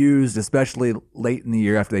 they used, especially late in the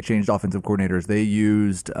year after they changed offensive coordinators, they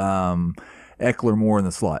used Eckler more in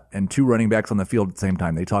the slot and 2 running backs on the field at the same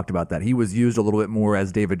time. They talked about that. He was used a little bit more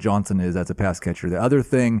as David Johnson is as a pass catcher. The other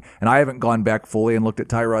thing, and I haven't gone back fully and looked at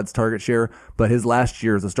Tyrod's target share, but his last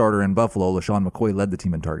year as a starter in Buffalo, LaShawn McCoy led the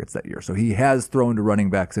team in targets that year. So he has thrown to running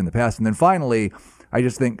backs in the past. And then finally, I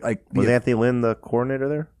just think was Anthony Lynn the coordinator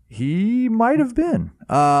there? He might have been.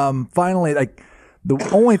 Finally, I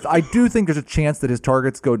do think there's a chance that his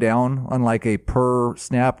targets go down on like a per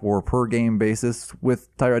snap or per game basis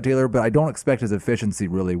with Tyrod Taylor, but I don't expect his efficiency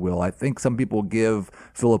really will. I think some people give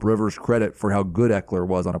Phillip Rivers credit for how good Eckler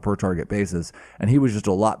was on a per target basis, and he was just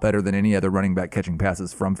a lot better than any other running back catching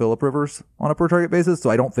passes from Phillip Rivers on a per target basis, so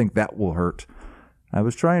I don't think that will hurt. I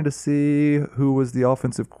was trying to see who was the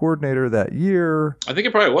offensive coordinator that year. I think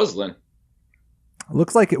it probably was Lynn.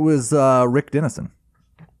 Looks like it was Rick Dennison.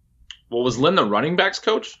 Well, was Lynn the running backs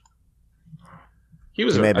coach?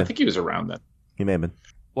 I think he was around then. He may have been.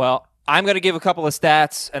 Well, I'm going to give a couple of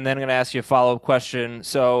stats, and then I'm going to ask you a follow-up question.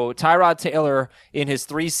 So Tyrod Taylor, in his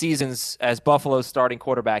 3 seasons as Buffalo's starting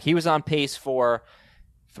quarterback, he was on pace for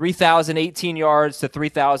 3,018 yards to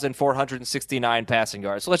 3,469 passing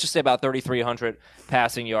yards. So let's just say about 3,300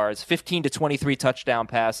 passing yards, 15 to 23 touchdown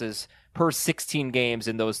passes per 16 games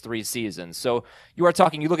in those 3 seasons. So you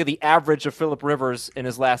look at the average of Phillip Rivers in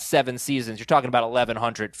his last 7 seasons, you're talking about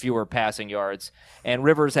 1,100 fewer passing yards. And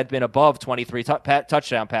Rivers had been above 23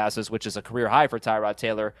 touchdown passes, which is a career high for Tyrod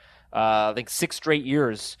Taylor, I think 6 straight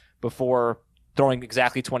years before throwing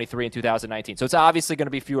exactly 23 in 2019. So it's obviously going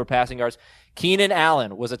to be fewer passing yards. Keenan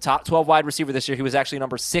Allen was a top 12 wide receiver this year. He was actually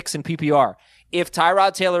number 6 in PPR. If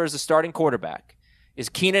Tyrod Taylor is a starting quarterback, is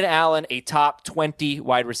Keenan Allen a top 20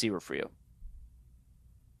 wide receiver for you?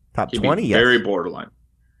 Top 20, yes. Very borderline.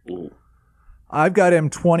 Ooh. I've got him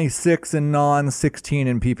 26 in non, 16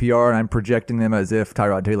 in PPR, and I'm projecting them as if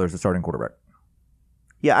Tyrod Taylor is the starting quarterback.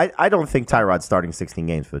 Yeah, I don't think Tyrod's starting 16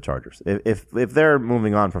 games for the Chargers. If they're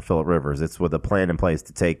moving on from Phillip Rivers, it's with a plan in place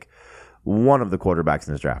to take one of the quarterbacks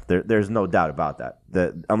in this draft. There's no doubt about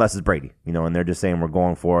that. Unless it's Brady, and they're just saying we're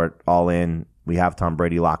going for it all in. We have Tom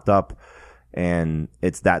Brady locked up, and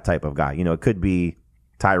it's that type of guy. It could be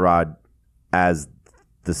Tyrod as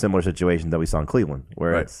the similar situation that we saw in Cleveland,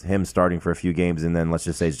 where it's him starting for a few games, and then let's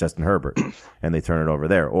just say it's Justin Herbert, and they turn it over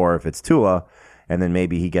there. Or if it's Tua, and then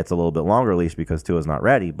maybe he gets a little bit longer leash because Tua's not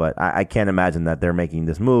ready. But I can't imagine that they're making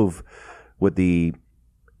this move with the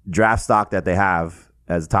draft stock that they have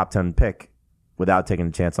as a top 10 pick without taking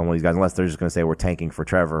a chance on one of these guys, unless they're just going to say we're tanking for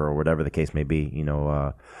Trevor or whatever the case may be,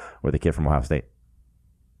 or the kid from Ohio State.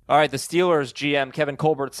 All right, the Steelers GM Kevin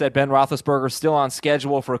Colbert said Ben Roethlisberger still on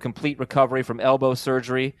schedule for a complete recovery from elbow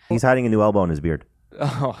surgery. He's hiding a new elbow in his beard.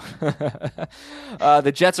 Oh.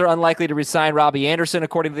 The Jets are unlikely to resign Robbie Anderson,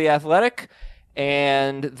 according to The Athletic,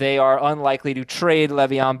 and they are unlikely to trade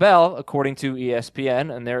Le'Veon Bell, according to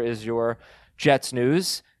ESPN. And there is your Jets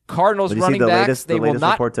news. Cardinals running backs, they will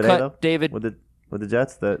not cut though, David. With the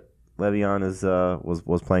Jets that Le'Veon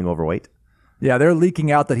was playing overweight. Yeah, they're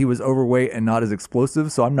leaking out that he was overweight and not as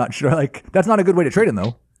explosive, so I'm not sure. That's not a good way to trade him,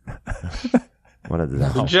 though. What a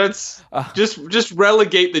disaster. The Jets, just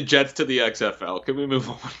relegate the Jets to the XFL. Can we move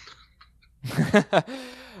on?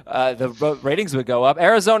 The ratings would go up.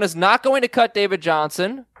 Arizona's not going to cut David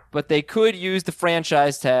Johnson, but they could use the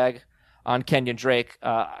franchise tag on Kenyon Drake.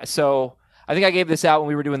 So I think I gave this out when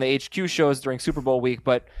we were doing the HQ shows during Super Bowl week,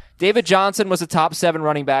 but David Johnson was a top 7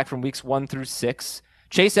 running back from weeks 1 through 6.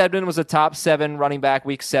 Chase Edmonds was a top 7 running back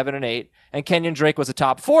weeks 7 and 8, and Kenyon Drake was a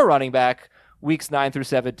top 4 running back weeks 9 through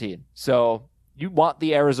 17. So you want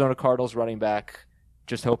the Arizona Cardinals running back.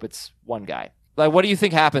 Just hope it's one guy. What do you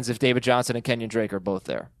think happens if David Johnson and Kenyon Drake are both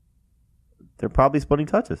there? They're probably splitting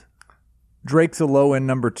touches. Drake's a low-end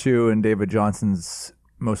number 2, and David Johnson's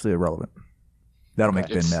mostly irrelevant. That'll make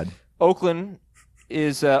Ben mad. Oakland's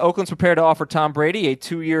prepared to offer Tom Brady a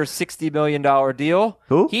 2-year, $60 million deal.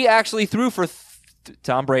 Who? He actually threw for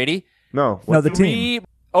Tom Brady. No, the team.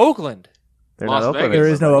 Oakland. They're Las not Oakland. Vegas.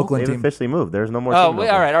 There is no Oakland They've team. officially moved. There's no more. Oh, team in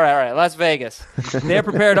all Oakland. right. Las Vegas. They're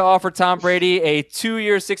prepared to offer Tom Brady a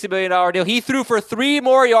 2-year, $60 million deal. He threw for 3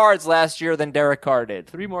 more yards last year than Derek Carr did.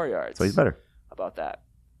 3 more yards. So he's better. How about that?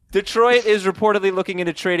 Detroit is reportedly looking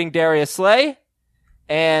into trading Darius Slay,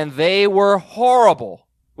 and they were horrible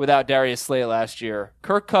without Darius Slay last year.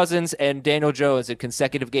 Kirk Cousins and Daniel Jones in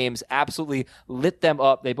consecutive games absolutely lit them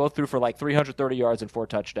up. They both threw for like 330 yards and 4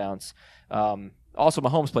 touchdowns. Also,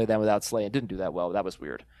 Mahomes played them without Slay and didn't do that well. That was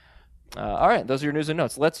weird. All right, those are your news and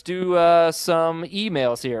notes. Let's do some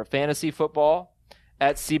emails here.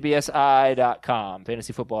 Fantasyfootball@cbsi.com.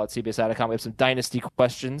 Fantasyfootball@cbsi.com. We have some dynasty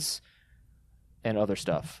questions and other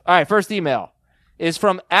stuff. All right, first email is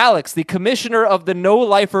from Alex, the commissioner of the No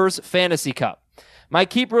Lifers Fantasy Cup. My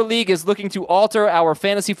keeper league is looking to alter our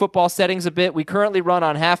fantasy football settings a bit. We currently run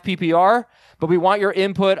on half PPR, but we want your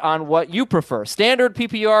input on what you prefer, standard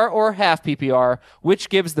PPR or half PPR, which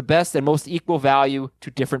gives the best and most equal value to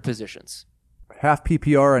different positions. Half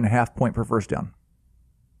PPR and a half point per first down.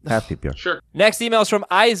 Half PPR. Sure. Next email is from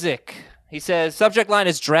Isaac. He says, subject line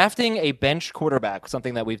is drafting a bench quarterback,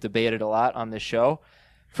 something that we've debated a lot on this show.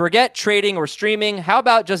 Forget trading or streaming. How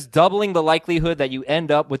about just doubling the likelihood that you end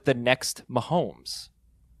up with the next Mahomes?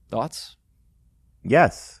 Thoughts?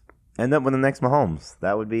 Yes. End up with the next Mahomes.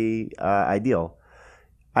 That would be ideal.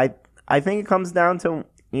 I think it comes down to,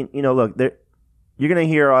 look, you're going to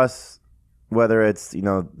hear us, whether it's,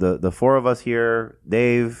 the 4 of us here,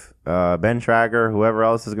 Dave, Ben Trager, whoever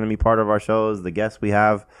else is going to be part of our shows, the guests we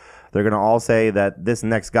have, they're going to all say that this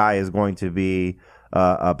next guy is going to be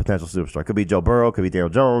a potential superstar. Could be Joe Burrow, could be Daniel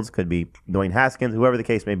Jones, could be Dwayne Haskins, whoever the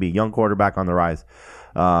case may be, young quarterback on the rise.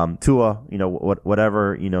 Tua,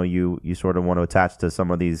 whatever, you sort of want to attach to some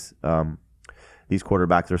of these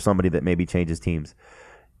quarterbacks or somebody that maybe changes teams.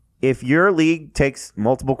 If your league takes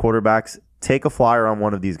multiple quarterbacks, take a flyer on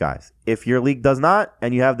one of these guys. If your league does not,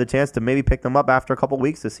 and you have the chance to maybe pick them up after a couple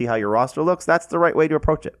weeks to see how your roster looks, that's the right way to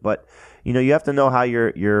approach it. But, you have to know how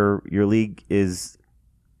your league is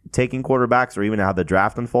taking quarterbacks, or even how the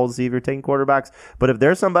draft unfolds to see if you're taking quarterbacks. But if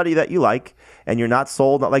there's somebody that you like and you're not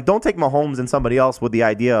sold, like, don't take Mahomes and somebody else with the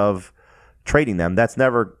idea of trading them. That's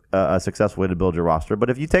never a successful way to build your roster. But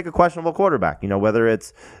if you take a questionable quarterback, whether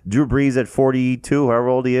it's Drew Brees at 42, however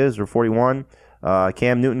old he is, or 41,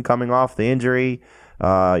 Cam Newton coming off the injury,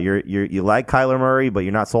 you like Kyler Murray, but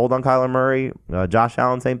you're not sold on Kyler Murray, Josh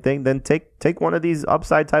Allen, same thing, then take one of these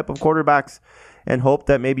upside type of quarterbacks and hope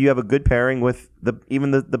that maybe you have a good pairing with the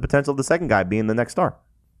potential of the second guy being the next star.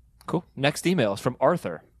 Cool. Next email is from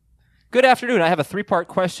Arthur. Good afternoon. I have a 3-part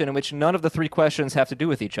question in which none of the 3 questions have to do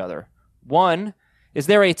with each other. 1, is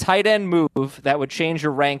there a tight end move that would change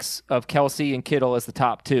your ranks of Kelsey and Kittle as the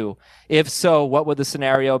top 2? If so, what would the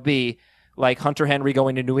scenario be? Like Hunter Henry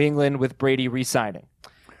going to New England with Brady re-signing.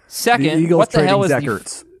 Second, The Eagles what the hell is trading Zach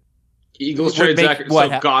Ertz. Eagles Would trade make Zach. what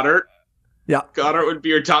So Goddard. Yeah. Goddard would be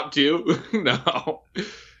your top 2. No.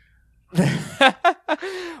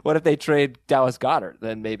 What if they trade Dallas Goedert?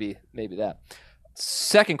 Then maybe that.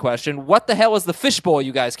 Second question, what the hell is the fishbowl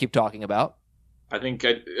you guys keep talking about? I think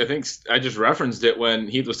I just referenced it when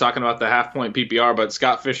Heath was talking about the half point PPR, but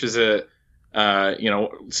Scott Fish is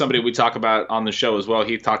somebody we talk about on the show as well.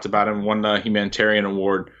 Heath talked about him, won the humanitarian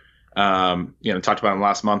award. Talked about him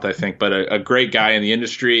last month, I think, but a great guy in the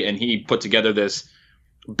industry, and he put together this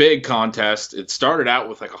big contest. It started out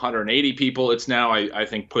with like 180 people. It's now, I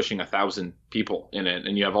think, pushing 1,000 people in it,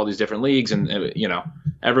 and you have all these different leagues, and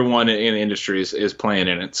everyone in the industry is playing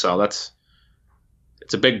in it. So it's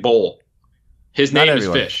a big bowl. His Not name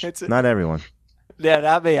everyone. is Fish. Not everyone. Yeah,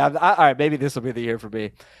 not me. All right, maybe this will be the year for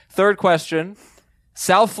me. Third question,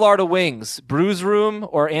 South Florida Wings, Brews Room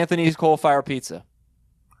or Anthony's Coal Fire Pizza?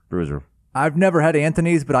 Bruiser. I've never had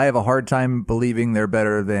Anthony's, but I have a hard time believing they're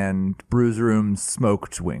better than Brews Room's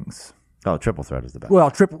smoked wings. Oh, triple threat is the best. Well,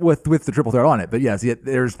 with the triple threat on it, but yes,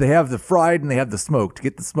 they have the fried and they have the smoked.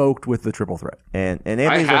 Get the smoked with the triple threat. And I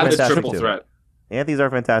Anthony's are had the fantastic triple too. threat. Anthony's are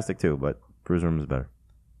fantastic too, but Bruiser Room is better.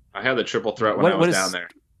 I had the triple threat when What- I what was is- down there,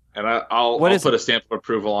 and I'll What is put it? a stamp of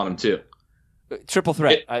approval on him too. Triple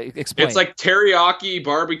threat. Explain. It's like teriyaki,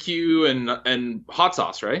 barbecue, and hot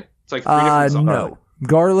sauce, right? It's like 3 different sauces. No.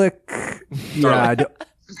 Garlic. Yeah.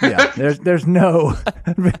 There's no.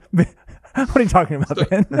 What are you talking about,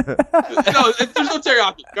 Ben? No, there's no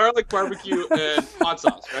teriyaki. Garlic, barbecue, and hot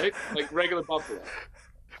sauce, right? Like regular buffalo.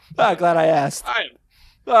 Glad I asked. I am.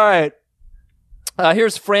 All right.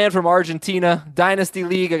 Here's Fran from Argentina. Dynasty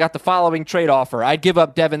League, I got the following trade offer. I'd give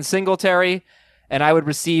up Devin Singletary, and I would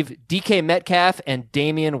receive DK Metcalf and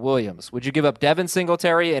Damian Williams. Would you give up Devin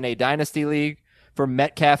Singletary in a Dynasty League for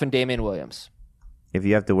Metcalf and Damian Williams? If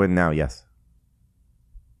you have to win now, yes.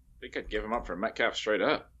 think I'd give him up for Metcalf straight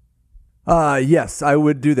up. Yes, I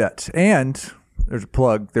would do that. And there's a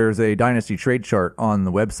plug. There's a dynasty trade chart on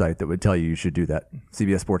the website that would tell you should do that.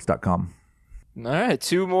 CBSSports.com. All right,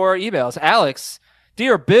 2 more emails. Alex,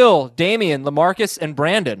 dear Bill, Damian, LaMarcus, and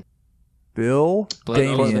Brandon. Bill,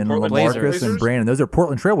 Damian, Portland LaMarcus, Blazers? and Brandon. Those are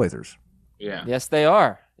Portland Trailblazers. Yeah. Yes, they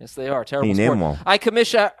are. Terrible Can you sport. name them all? I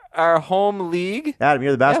commission our home league. Adam,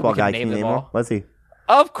 you're the basketball we can guy. name Can you them name them? all. Let's see.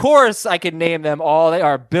 Of course, I can name them all. They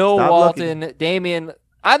are Bill Stop Walton, Damian.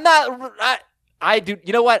 I'm not. I do.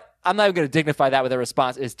 You know what? I'm not even going to dignify that with a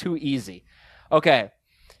response. It's too easy. Okay.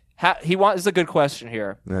 This is a good question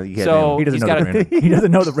here. No, you can't So He doesn't he's know got the Brandon. He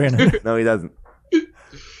doesn't know the Brandon. No, he doesn't.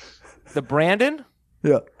 the Brandon.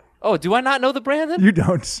 Yeah, Oh, do I not know the Brandon? you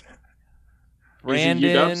don't. He's a UW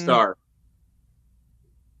Brandon. star.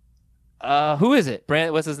 Who is it?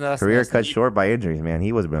 Brandon. What's his last Career name? cut short by injuries, man.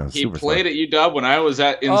 He was a He super played at UW when I was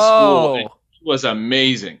in Oh. school. And he was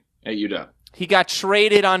amazing at UW. He got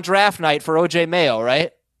traded on draft night for OJ Mayo,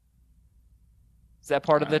 right? Is that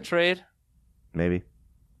part of the trade? Maybe.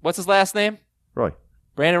 What's his last name? Roy.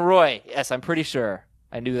 Brandon Roy. Yes, I'm pretty sure.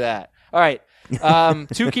 I knew that. All right.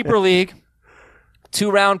 2-keeper league,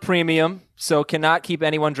 2-round premium, so cannot keep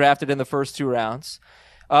anyone drafted in the first 2 rounds.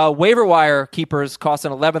 Waiver wire keepers cost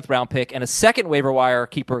an 11th round pick, and a second waiver wire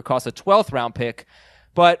keeper costs a 12th round pick.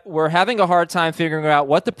 But we're having a hard time figuring out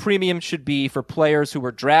what the premium should be for players who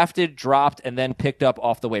were drafted, dropped, and then picked up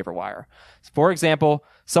off the waiver wire. For example,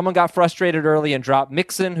 someone got frustrated early and dropped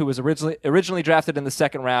Mixon, who was originally drafted in the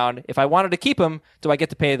 2nd round. If I wanted to keep him, do I get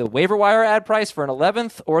to pay the waiver wire ad price for an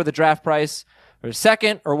 11th or the draft price for a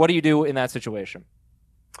 2nd, or what do you do in that situation?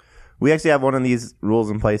 We actually have one of these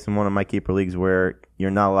rules in place in one of my keeper leagues where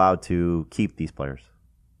you're not allowed to keep these players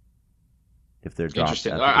if they're dropped.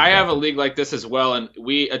 Interesting. after I they're have a drafted. league like this as well, and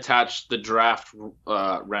we attach the draft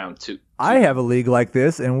round to. I have a league like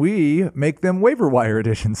this, and we make them waiver wire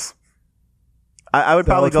editions. I would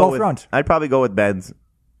So probably it's go well with. front. I'd probably go with Ben's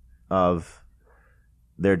of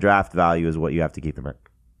their draft value is what you have to keep them at.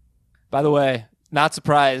 By the way, not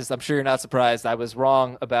surprised. I'm sure you're not surprised. I was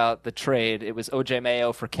wrong about the trade. It was OJ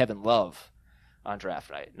Mayo for Kevin Love on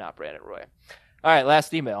draft night, not Brandon Roy. All right,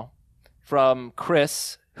 last email from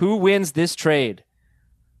Chris. Who wins this trade?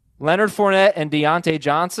 Leonard Fournette and Deontay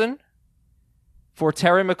Johnson for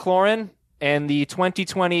Terry McLaurin and the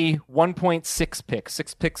 2020 1.6 pick,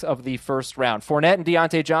 6 picks of the first round. Fournette and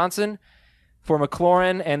Deontay Johnson for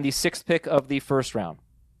McLaurin and the 6th pick of the first round.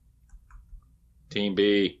 Team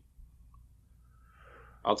B.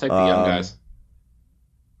 I'll take the young guys.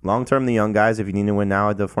 Long term, the young guys. If you need to win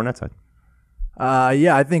now, at the Fournette side.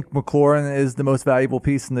 Yeah, I think McLaurin is the most valuable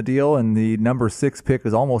piece in the deal, and the number 6 pick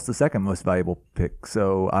is almost the second most valuable pick.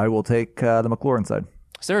 So I will take the McLaurin side.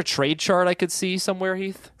 Is there a trade chart I could see somewhere,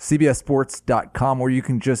 Heath? CBSSports.com, or you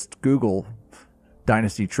can just Google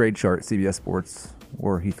Dynasty Trade Chart, CBS Sports,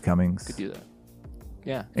 or Heath Cummings. Could do that.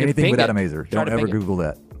 Yeah. Anything Ping with it. Adam Azer. Try Don't to ever ping it. Google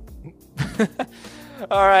that.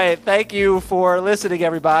 All right. Thank you for listening,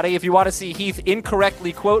 everybody. If you want to see Heath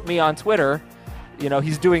incorrectly quote me on Twitter,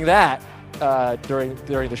 he's doing that during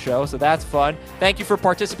the show, so that's fun. Thank you for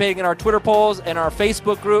participating in our Twitter polls and our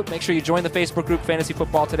Facebook group. Make sure you join the Facebook group, Fantasy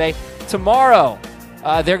Football Today. Tomorrow,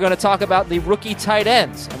 they're going to talk about the rookie tight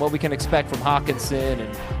ends and what we can expect from Hawkinson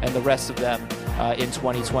and the rest of them in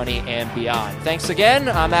 2020 and beyond. Thanks again.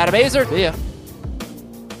 I'm Adam Azer. See ya.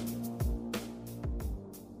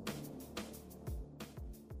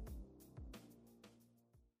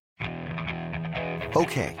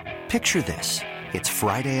 Okay, picture this. It's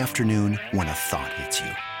Friday afternoon when a thought hits you.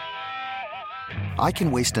 I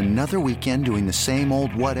can waste another weekend doing the same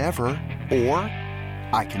old whatever, or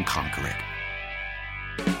I can conquer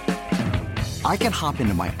it. I can hop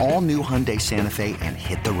into my all-new Hyundai Santa Fe and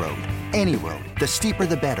hit the road. Any road. The steeper,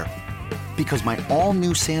 the better. Because my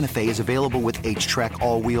all-new Santa Fe is available with H-Track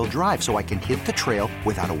all-wheel drive, so I can hit the trail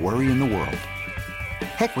without a worry in the world.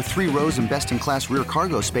 Heck, with 3 rows and best-in-class rear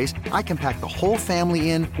cargo space, I can pack the whole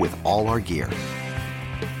family in with all our gear.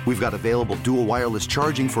 We've got available dual wireless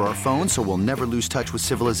charging for our phones, so we'll never lose touch with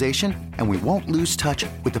civilization, and we won't lose touch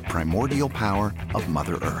with the primordial power of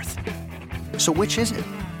Mother Earth. So which is it?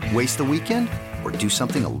 Waste the weekend or do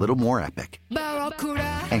something a little more epic?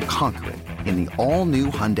 And conquer it in the all-new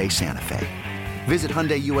Hyundai Santa Fe. Visit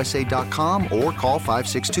HyundaiUSA.com or call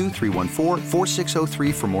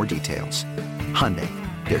 562-314-4603 for more details. Hyundai,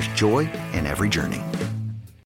 there's joy in every journey.